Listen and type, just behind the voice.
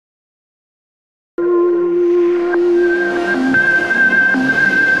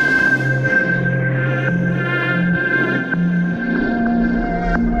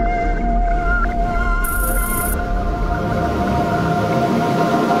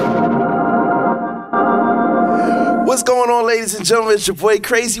ladies and gentlemen, it's your boy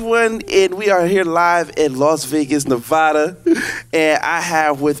Crazy One, and we are here live in Las Vegas, Nevada. And I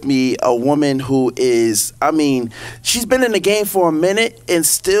have with me a woman who is, she's been in the game for a minute and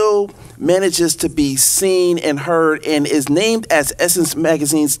still manages to be seen and heard, and is named as Essence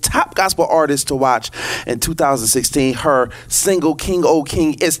Magazine's top gospel artist to watch in 2016. Her single, King O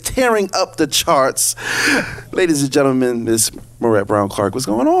King, is tearing up the charts. Ladies and gentlemen, Miss Maurette Brown Clark, what's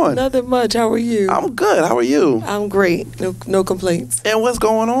going on? Nothing much. How are you? I'm good. How are you? I'm great. No complaints. And what's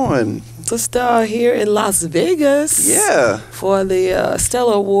going on? Just here in Las Vegas. Yeah. For the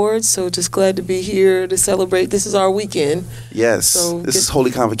Stella Awards. So just glad to be here to celebrate. This is our weekend. Yes. So this is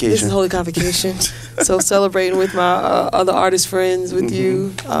Holy Convocation. This is Holy Convocation. So celebrating with my other artist friends, with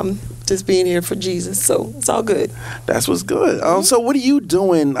you. Just being here for Jesus, so it's all good. That's what's good. So what are you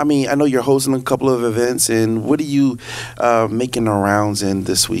doing? I know you're hosting a couple of events, and what are you making the rounds in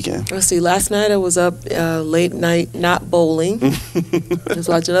this weekend? Let's see, last night I was up late night, not bowling. Just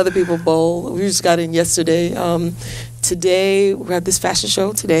watching other people bowl. We just got in yesterday. Today, we have this fashion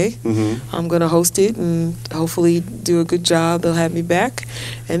show today. I'm going to host it and hopefully do a good job. They'll have me back.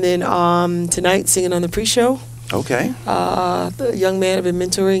 And then tonight, singing on the pre-show. Okay. The young man I've been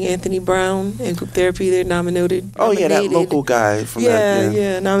mentoring, Anthony Brown, and Group Therapy, they're nominated. Oh, yeah, that local guy from that.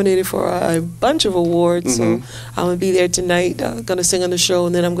 Yeah, nominated for a bunch of awards. So I'm going to be there tonight, going to sing on the show,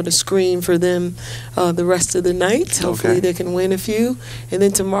 and then I'm going to scream for them the rest of the night. Hopefully they can win a few. And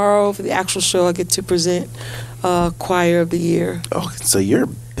then tomorrow, for the actual show, I get to present Choir of the Year. Oh, so you're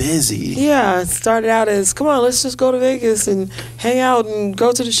busy. Yeah, it started out as, come on, let's just go to Vegas and hang out and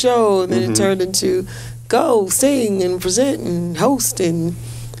go to the show. And then it turned into go sing and present and host and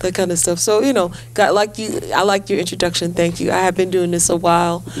that kind of stuff. So I like your introduction. Thank you. I have been doing this a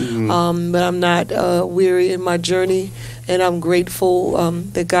while, but I'm not weary in my journey, and I'm grateful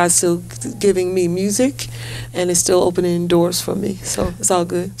that God's still giving me music and is still opening doors for me. So it's all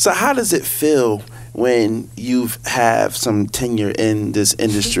good. So how does it feel when you have some tenure in this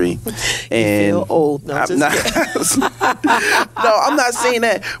industry? And you feel old. No, I'm not saying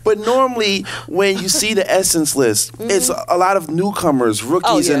that. But normally when you see the Essence list, it's a lot of newcomers,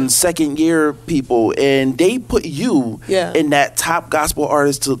 rookies, and second-year people, and they put you in that top gospel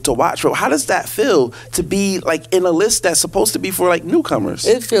artist to watch. How does that feel to be like in a list that's supposed to be for like newcomers?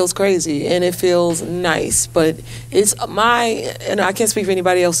 It feels crazy and it feels nice, but it's and I can't speak for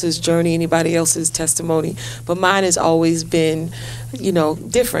anybody else's journey, anybody else's testimony, but mine has always been,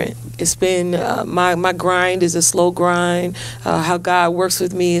 different. It's been my grind is a slow grind. How God works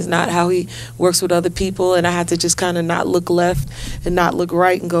with me is not how He works with other people, and I have to just kind of not look left and not look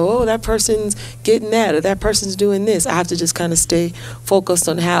right and go, oh, that person's getting that or that person's doing this. I have to just kind of stay focused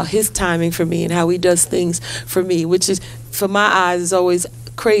on how His timing for me and how He does things for me, which is, for my eyes, is always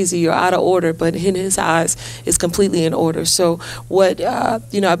crazy or out of order, but in His eyes is completely in order. So what I've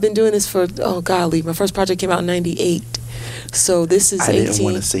been doing this for, my first project came out in '98. So this is 18. I didn't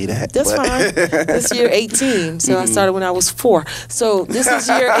want to say that. That's fine. This year 18. So I started when I was 4. So this is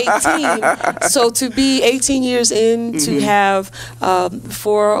year 18. So to be 18 years in, to have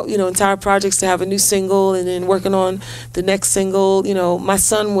 4 entire projects, to have a new single, and then working on the next single. My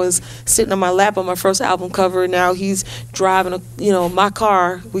son was sitting on my lap on my first album cover. Now he's driving my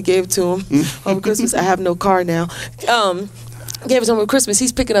car. We gave it to him over Christmas. I have no car now. Gave it to him for Christmas.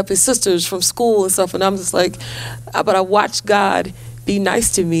 He's picking up his sisters from school and stuff, and I'm just like, but I watched God be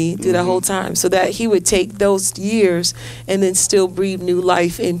nice to me through that whole time, so that He would take those years and then still breathe new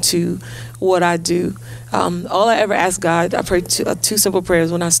life into what I do. All I ever asked God, I prayed two simple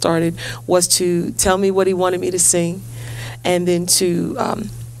prayers when I started, was to tell me what He wanted me to sing, and then to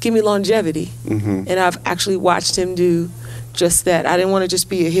give me longevity. And I've actually watched Him do just that. I didn't want to just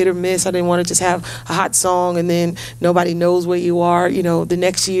be a hit or miss. I didn't want to just have a hot song and then nobody knows where you are, the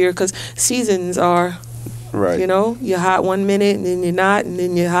next year, because seasons are, you're hot one minute and then you're not, and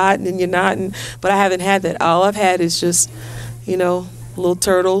then you're hot and then you're not. But I haven't had that. All I've had is just, little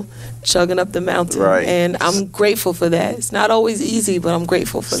turtle chugging up the mountain. Right. And I'm grateful for that. It's not always easy, but I'm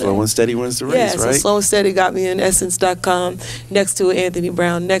grateful for that. Slow and steady wins the race, right? So Slow and steady got me in Essence.com, next to Anthony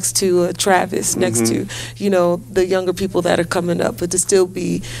Brown, next to Travis, next to, the younger people that are coming up. But to still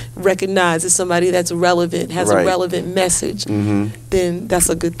be recognized as somebody that's relevant, has a relevant message, then that's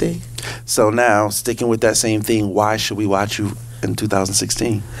a good thing. So now, sticking with that same thing, why should we watch you in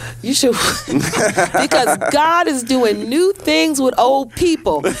 2016? You should, because God is doing new things with old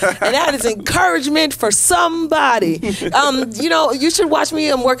people, and that is encouragement for somebody. You know, you should watch me.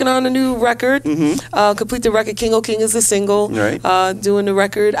 I'm working on a new record. Complete the record. King O King is the single. Right. Doing the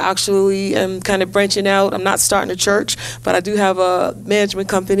record. Actually, I'm kind of branching out. I'm not starting a church, but I do have a management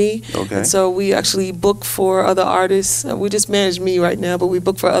company. Okay. And so we actually book for other artists. We just manage me right now, but we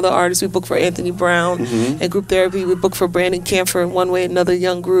book for other artists. We book for Anthony Brown and Group Therapy. We book for Brandon Camphor and One Way, another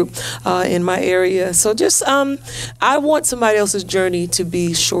young group in my area. So just, I want somebody else's journey to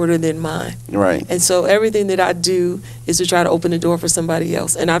be shorter than mine. Right. And so everything that I do is to try to open the door for somebody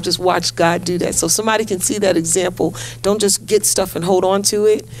else. And I've just watched God do that. So somebody can see that example. Don't just get stuff and hold on to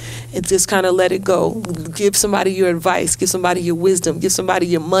it, and just kind of let it go. Give somebody your advice. Give somebody your wisdom. Give somebody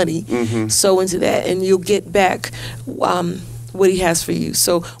your money. Sow into that, and you'll get back what he has for you.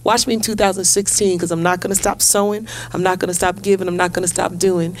 So watch me in 2016, because I'm not going to stop sowing. I'm not going to stop giving. I'm not going to stop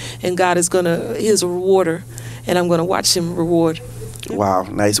doing. And God is going to, he is a rewarder, and I'm going to watch him reward. Wow,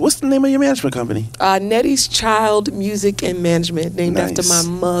 nice. What's the name of your management company? Nettie's Child Music and Management, named after my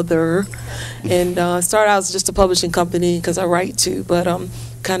mother. And started out as just a publishing company because I write too, but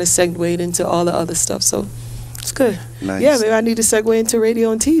kind of segued into all the other stuff. So it's good. Nice. Yeah, maybe I need to segue into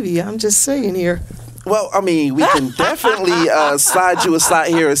radio and TV. I'm just saying here. Well, I mean, we can definitely slide you a slot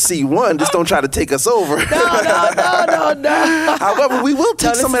here at C1. Just don't try to take us over. No. However, we will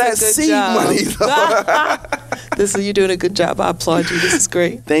take some of that C money, though. You're doing a good job. I applaud you. This is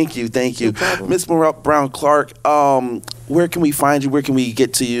great. Thank you. No problem. Miss Maurette Brown Clark, where can we find you? Where can we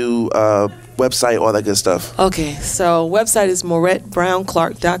get to you? Website, all that good stuff. Okay, so website is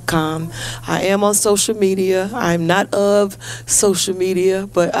MauretteBrownClark.com. I am on social media. I'm not of social media,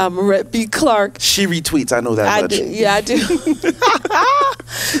 but I'm Maurette B. Clark. She retweets, I know that much. Yeah, I do.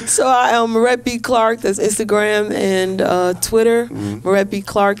 So I am Maurette B. Clark. That's Instagram and Twitter. Maurette B.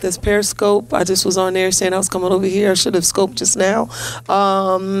 Clark. That's Periscope. I just was on there saying I was coming over here. I should have scoped just now.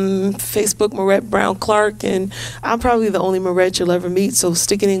 Facebook, Maurette Brown Clark, and I'm probably the only Maurette you'll ever meet. So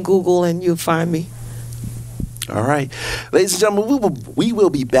stick it in Google and you'll find me. All right. Ladies and gentlemen, we will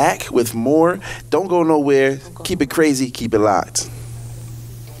be back with more. Don't go nowhere. Keep it crazy. Keep it locked.